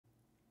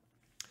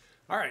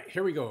All right,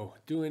 here we go.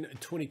 Doing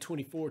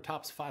 2024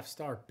 Topps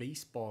 5-Star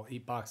Baseball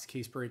 8-box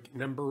case break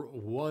number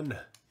 1.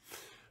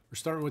 We're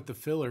starting with the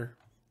filler.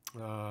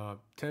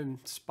 10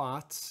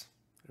 spots.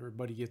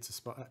 Everybody gets a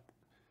spot.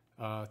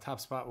 Top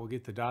spot will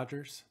get the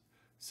Dodgers.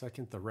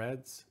 Second, the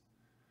Reds.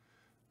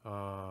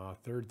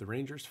 Third, the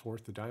Rangers.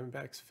 Fourth, the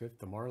Diamondbacks. Fifth,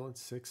 the Marlins.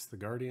 Sixth, the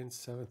Guardians.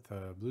 Seventh,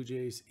 the Blue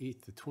Jays.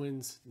 Eighth, the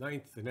Twins.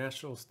 Ninth, the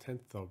Nationals.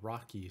 10th, the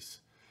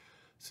Rockies.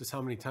 This is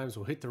how many times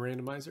we'll hit the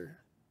randomizer.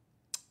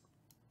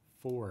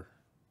 Four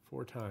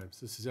times.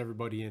 This is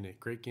everybody in it.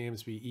 Great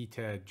Gamesby,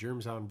 E-Tad,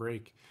 Germs on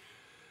Break,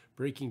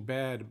 Breaking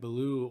Bad,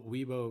 Baloo,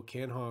 Weibo,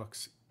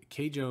 Canhawks,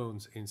 K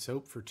Jones, and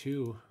Soap for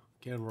 2.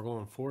 Again, we're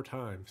going 4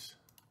 times.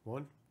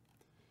 1,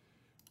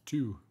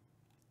 2,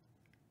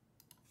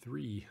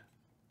 3.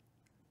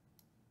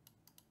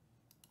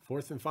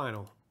 Fourth and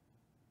final.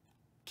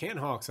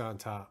 Canhawks on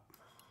top.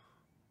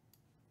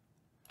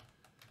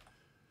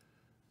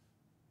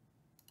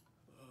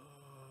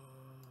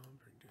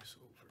 Bring this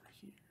over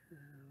here.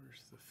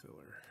 Where's the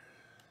filler?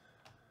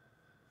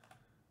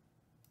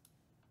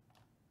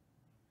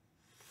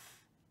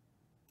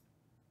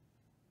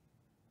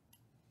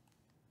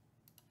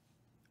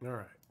 All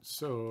right,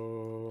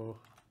 so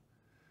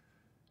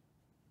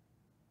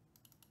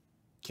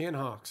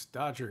Canhawks,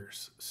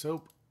 Dodgers,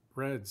 Soap,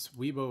 Reds,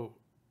 Weibo,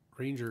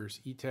 Rangers,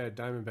 E-Tad,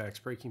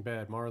 Diamondbacks, Breaking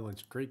Bad,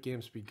 Marlins, Great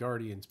Gamesby,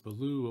 Guardians,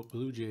 Baloo,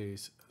 Blue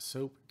Jays,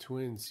 Soap,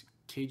 Twins,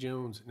 K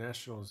Jones,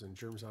 Nationals, and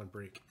Germs on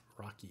Break,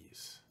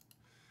 Rockies.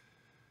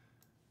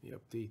 You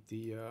update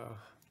the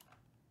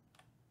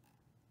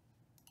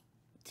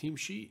team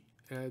sheet,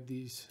 add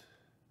these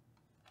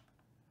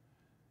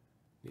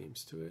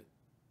names to it.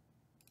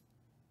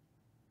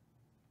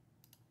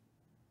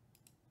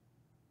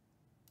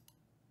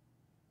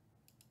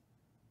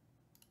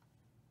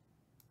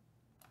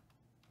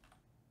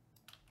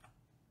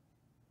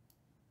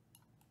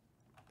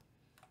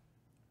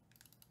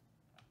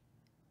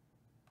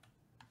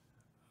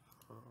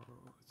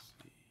 Let's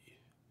see.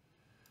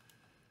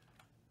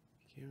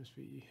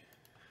 Gamesby,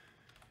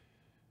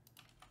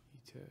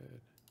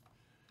 E-Tad,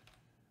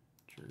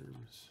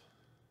 Germs,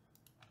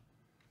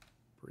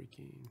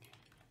 Breaking,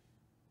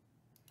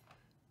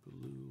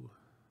 Blue,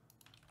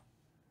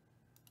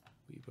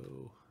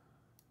 Weibo,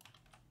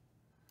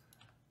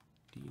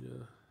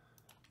 Dina,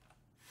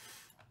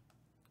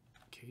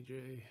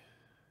 KJ,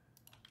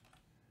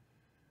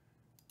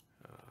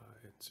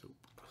 and Soap.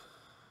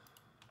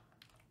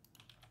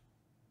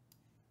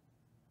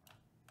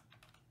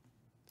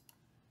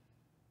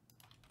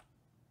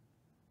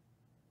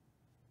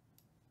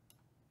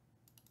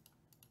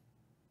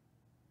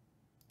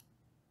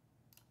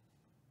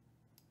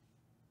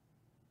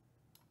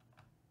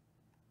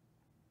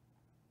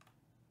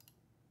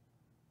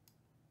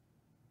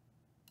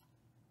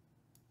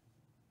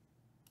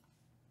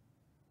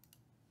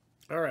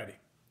 Alrighty,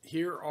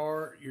 here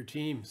are your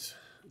teams.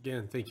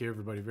 Again, thank you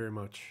everybody very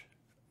much.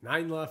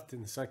 9 left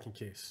in the second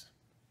case.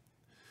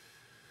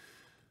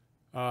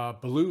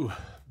 Blue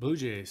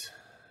Jays.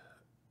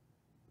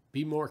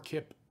 Be More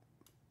Kip.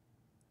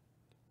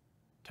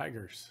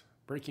 Tigers.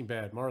 Breaking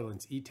Bad,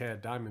 Marlins,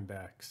 E-Tad,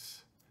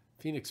 Diamondbacks.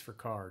 Phoenix for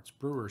Cards.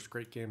 Brewers,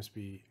 Great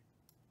Gamesby.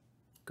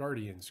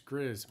 Guardians,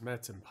 Grizz,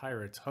 Mets, and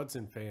Pirates.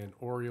 Hudson Fan,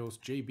 Orioles,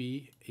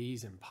 JB,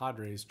 A's, and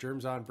Padres.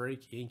 Germs on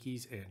Break,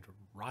 Yankees, and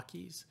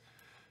Rockies.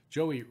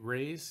 Joey,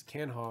 Rays,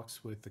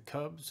 Canhawks with the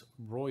Cubs,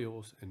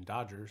 Royals, and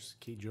Dodgers.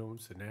 K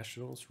Jones, the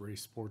Nationals. Ray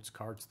Sports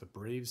Cards, the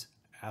Braves,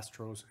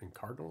 Astros, and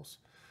Cardinals.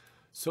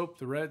 Soap,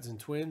 the Reds and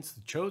Twins.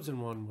 The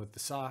Chosen One with the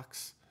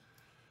Sox.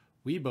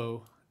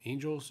 Weibo,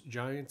 Angels,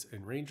 Giants,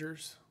 and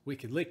Rangers.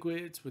 Wicked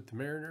Liquids with the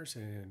Mariners.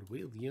 And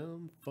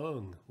William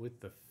Fung with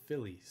the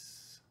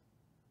Phillies.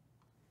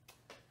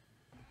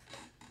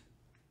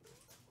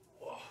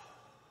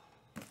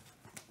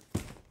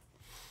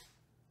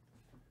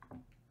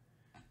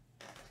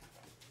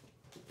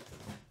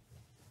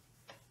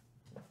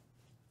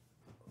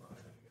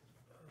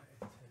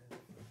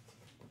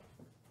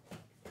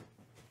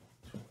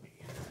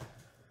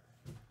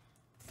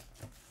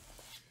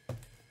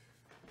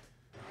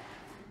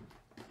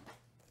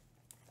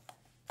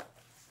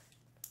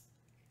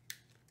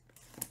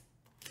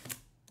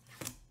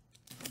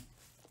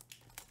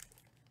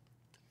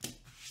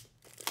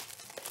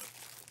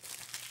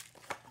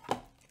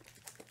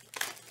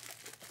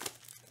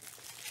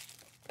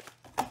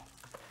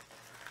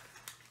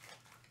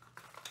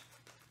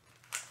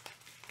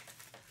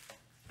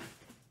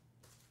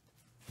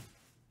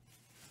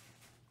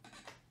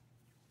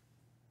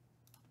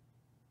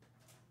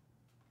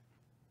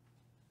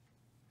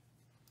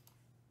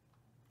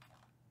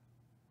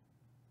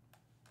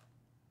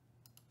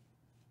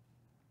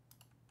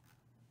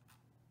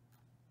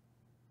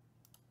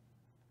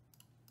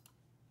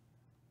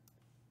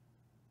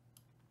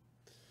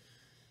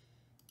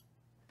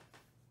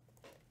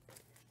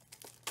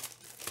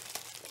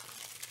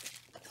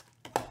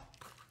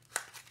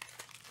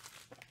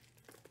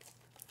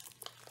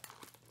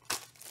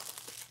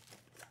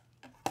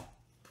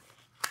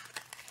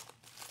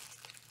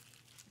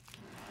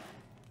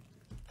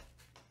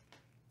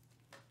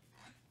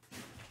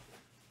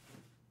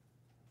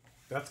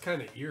 That's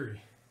kind of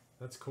eerie.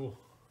 That's cool.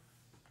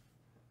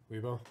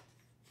 Weibo.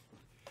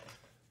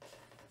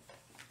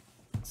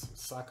 Some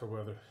soccer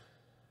weather.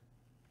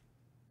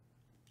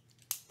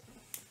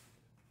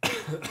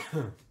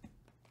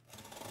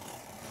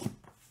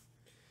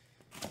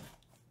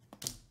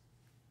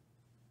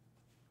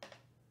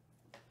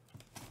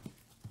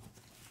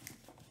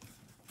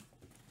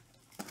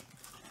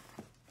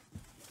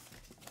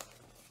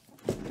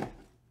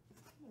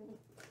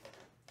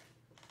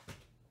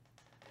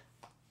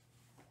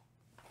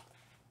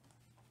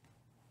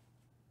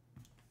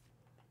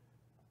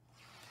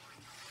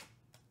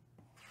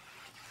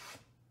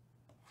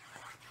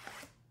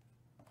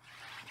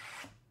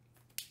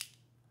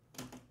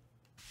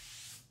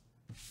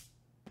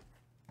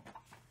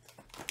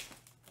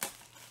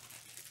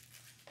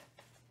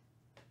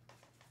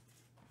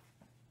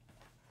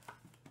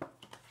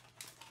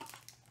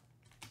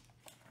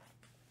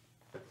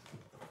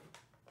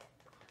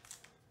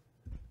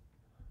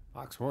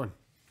 Box 1.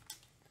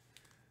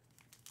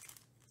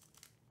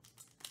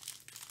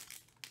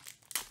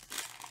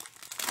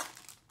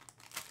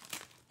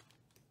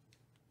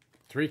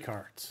 Three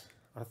cards.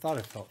 I thought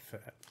it felt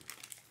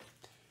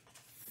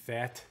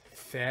fat.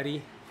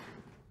 Fatty.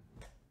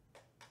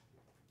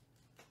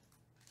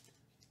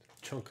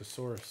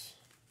 Chunkosaurus.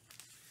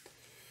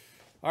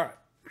 All right,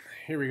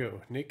 here we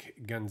go. Nick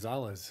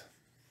Gonzalez.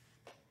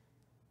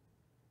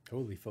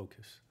 Holy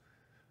focus.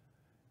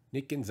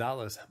 Nick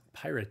Gonzalez,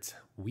 Pirates,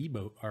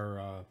 Weibo,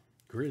 or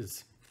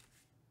Grizz.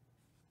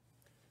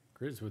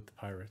 Grizz with the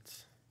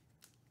Pirates.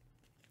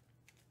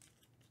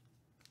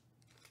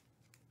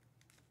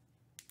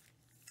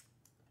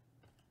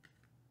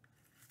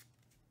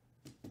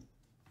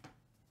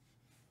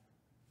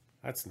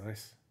 That's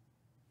nice.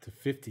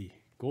 /50,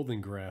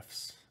 Golden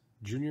Graphs,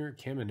 Junior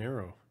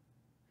Caminero.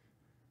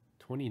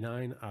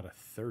 29 out of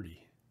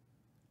 30.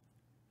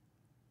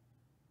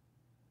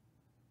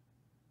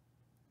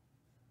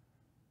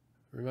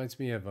 Reminds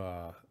me of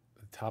the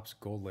Topps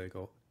gold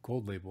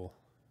label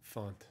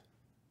font.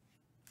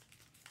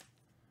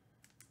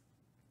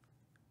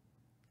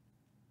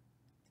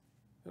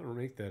 They don't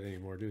make that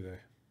anymore, do they?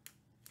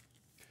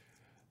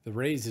 The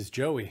Rays is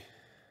Joey.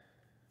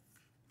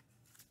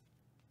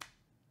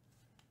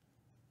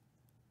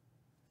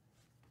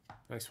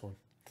 Nice one.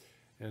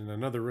 And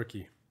another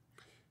rookie.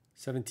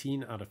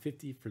 17 out of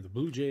 50 for the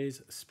Blue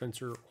Jays,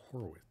 Spencer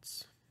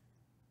Horwitz.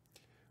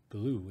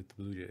 Blue with the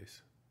Blue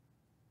Jays.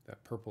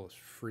 That purple is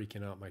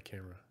freaking out my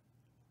camera.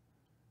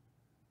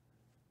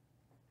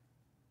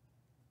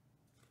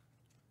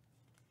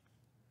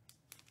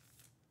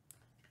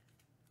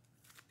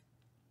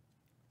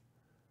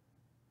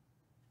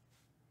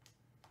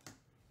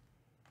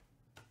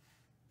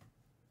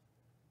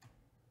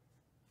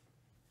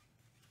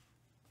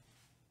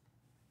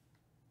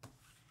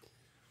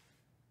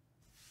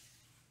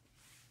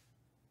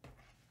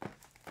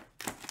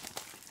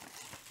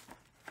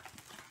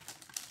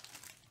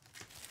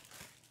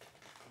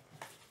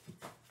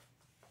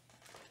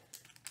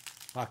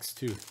 Box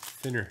 2,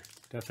 thinner.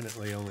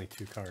 Definitely only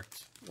 2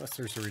 cards. Unless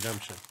there's a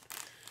redemption.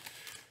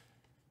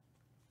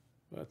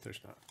 But there's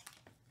not.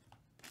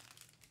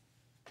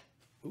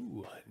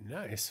 Ooh,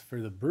 nice.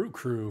 For the Brew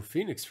Crew,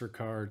 Phoenix for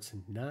cards.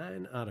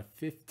 9 out of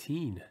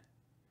 15.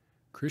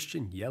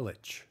 Christian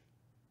Yelich.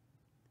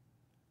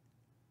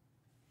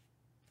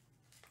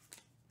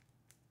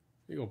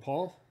 Here you go,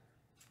 Paul.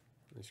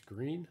 Nice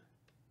green.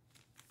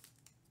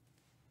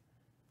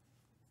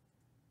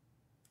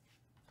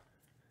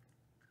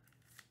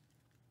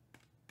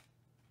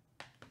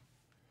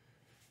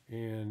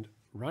 And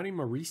Ronnie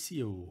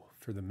Mauricio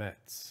for the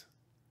Mets.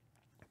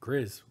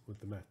 Grizz with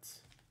the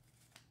Mets.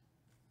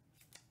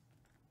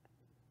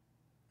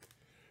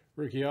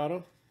 Ricky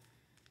Otto.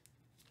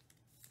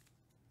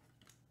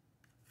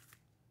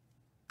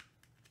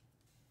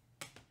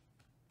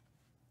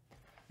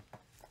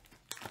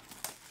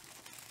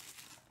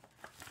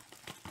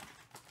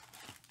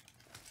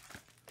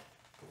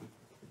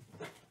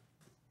 I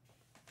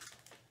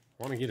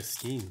want to get a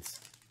Skeens.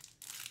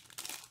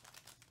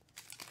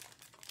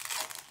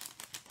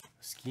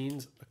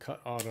 Skeens, a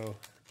cut auto,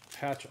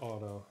 patch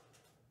auto,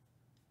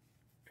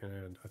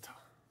 and a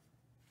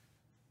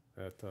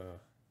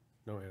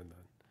no and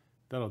then.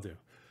 That'll do.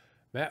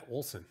 Matt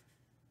Olson.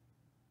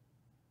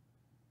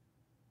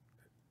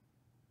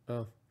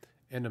 And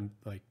a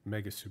like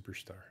mega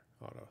superstar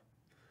auto.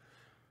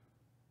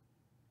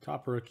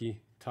 Top rookie,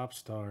 top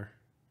star,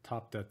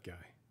 top debt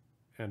guy,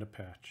 and a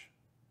patch.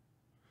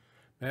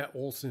 Matt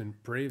Olson,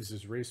 Braves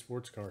is race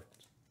sports card.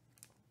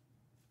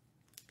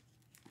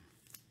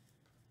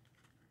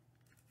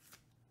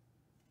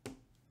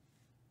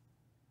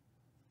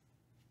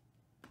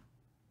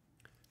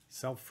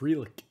 Sal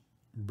Frelick,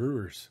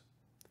 Brewers.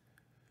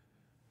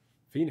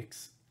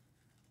 Phoenix.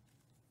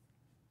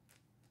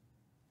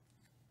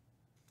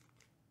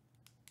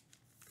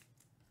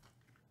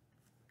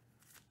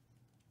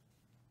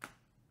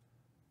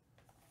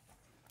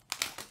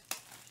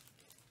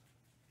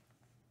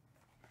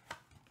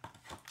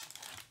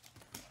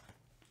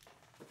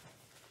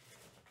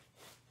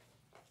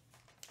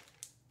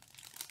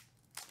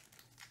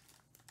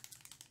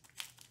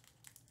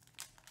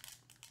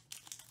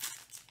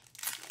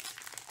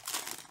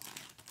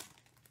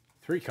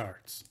 3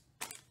 cards.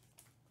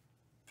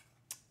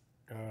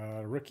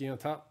 Rookie on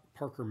top,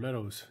 Parker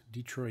Meadows,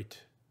 Detroit.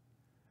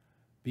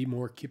 Be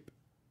more Kip.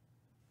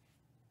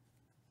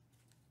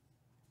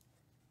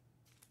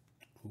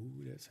 Ooh,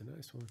 that's a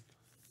nice one.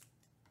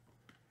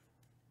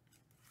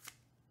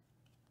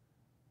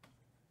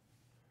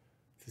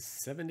 To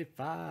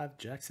 75,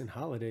 Jackson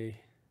Holiday.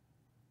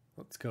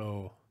 Let's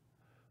go.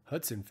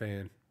 Hudson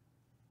fan.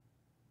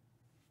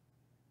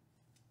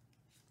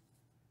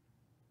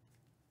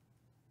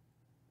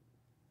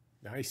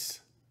 Nice.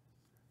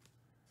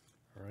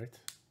 All right.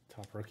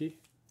 Top rookie.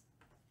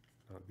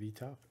 Not the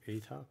top, A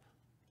top.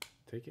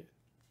 Take it.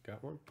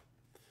 Got one.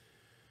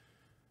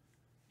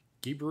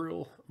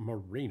 Gabriel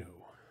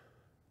Moreno.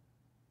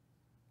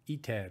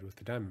 ETAD with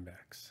the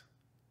Diamondbacks.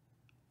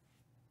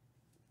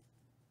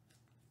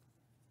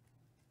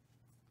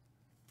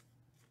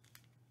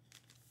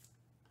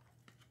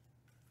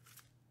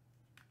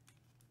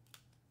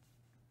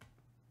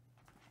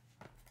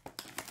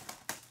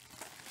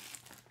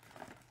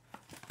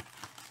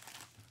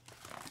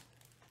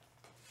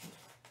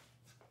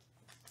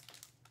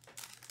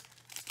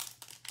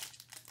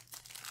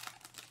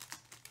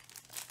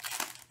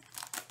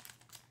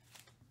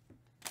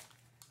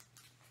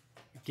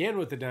 Again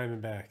with the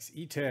Diamondbacks.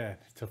 ETAD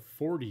to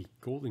 40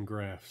 Golden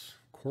Graphs.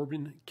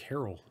 Corbin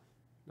Carroll.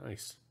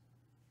 Nice.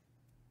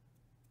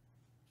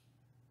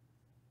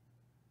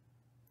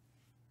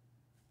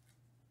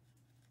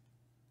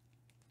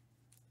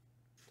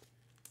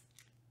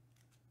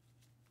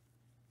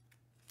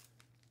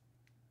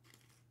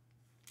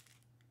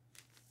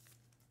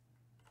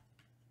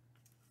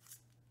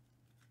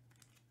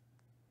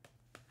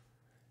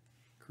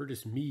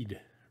 Curtis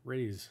Mead,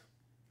 Rays.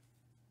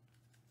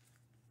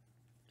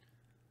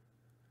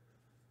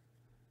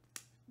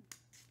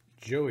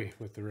 Joey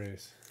with the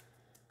Rays.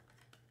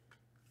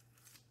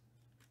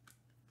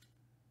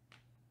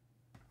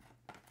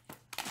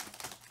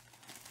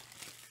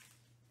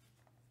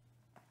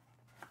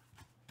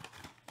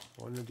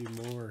 Want to do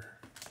more.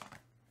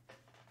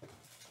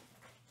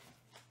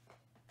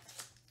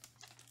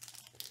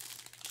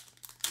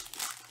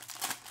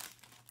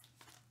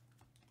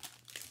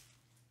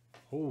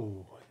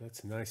 Oh,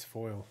 that's a nice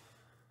foil.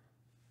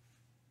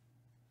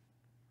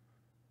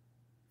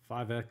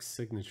 5X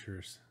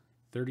signatures.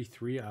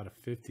 33 out of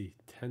 50.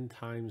 10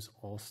 times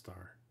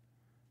All-Star.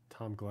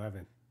 Tom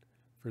Glavine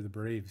for the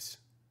Braves.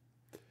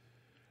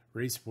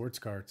 Rays Sports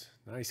Cards.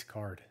 Nice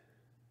card.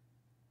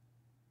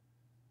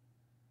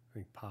 I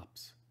think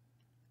pops.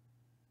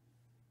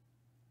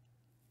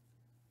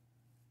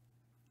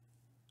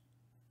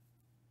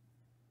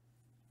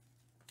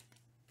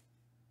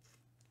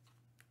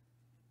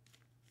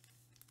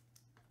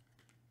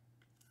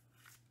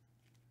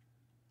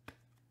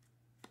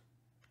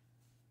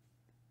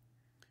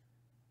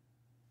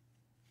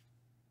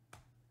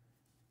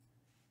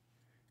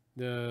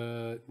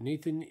 The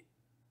Nathan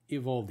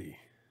Eovaldi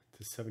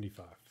to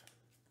 75.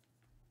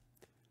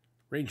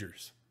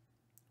 Rangers.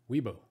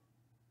 Weibo.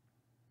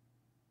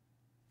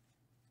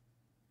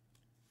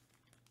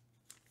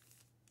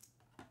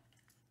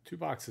 Two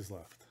boxes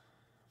left.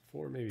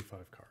 4, maybe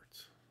 5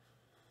 cards.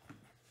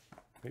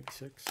 Maybe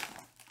 6.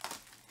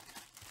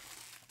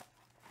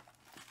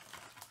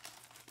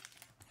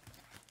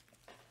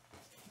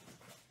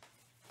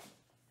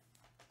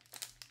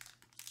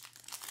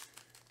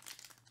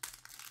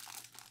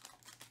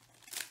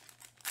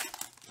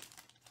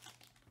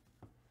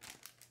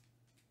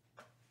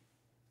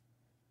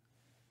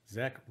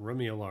 Zach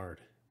Rumillard.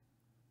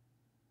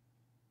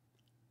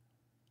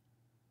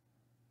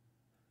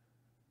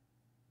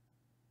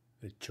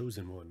 The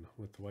chosen one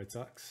with the White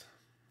Sox.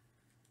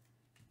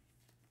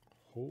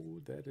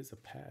 Oh, that is a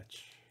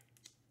patch.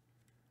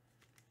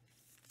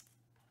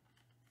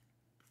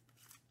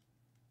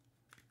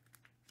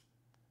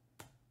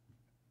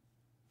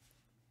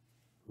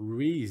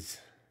 Ruiz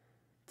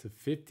to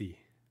 50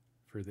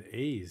 for the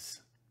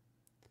A's.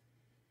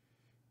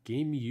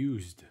 Game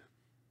used.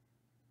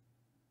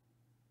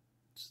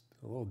 It's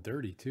a little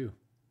dirty too.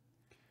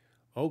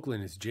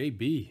 Oakland is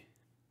JB.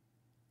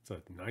 It's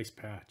a nice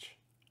patch.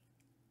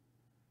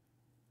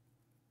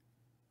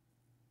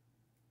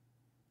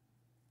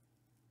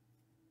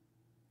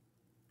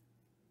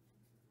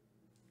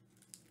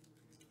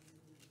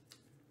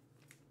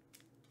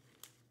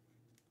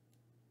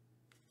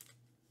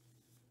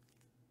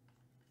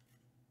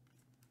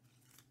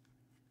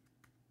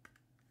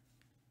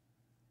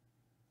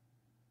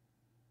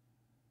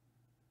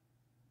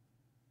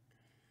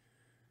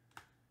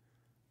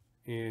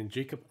 And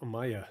Jacob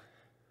Amaya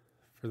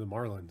for the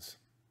Marlins.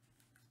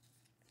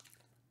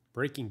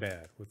 Breaking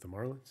Bad with the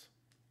Marlins.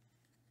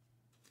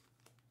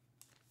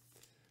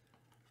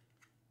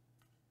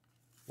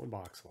 One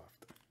box left.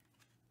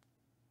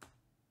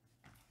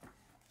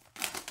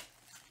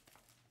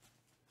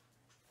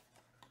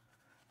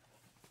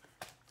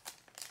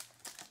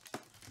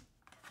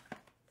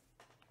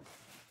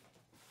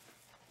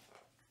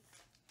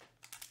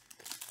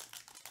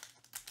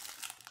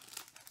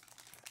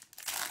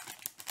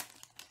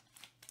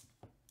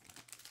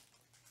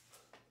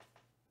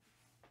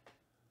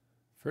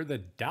 For the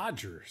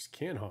Dodgers,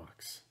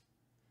 Canhawks.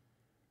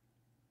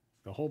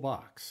 The whole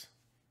box.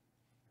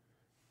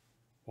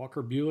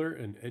 Walker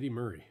Buehler and Eddie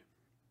Murray.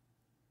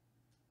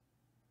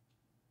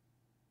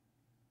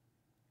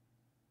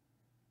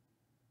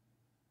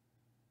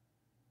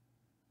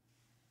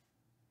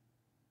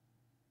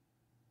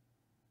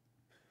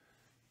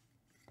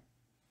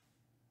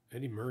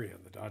 Eddie Murray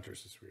on the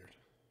Dodgers is weird.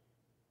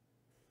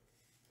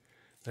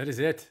 That is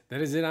it.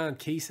 That is it on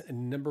case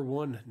number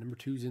 1. Number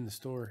 2's in the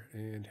store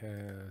and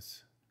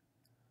has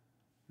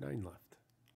 9 left.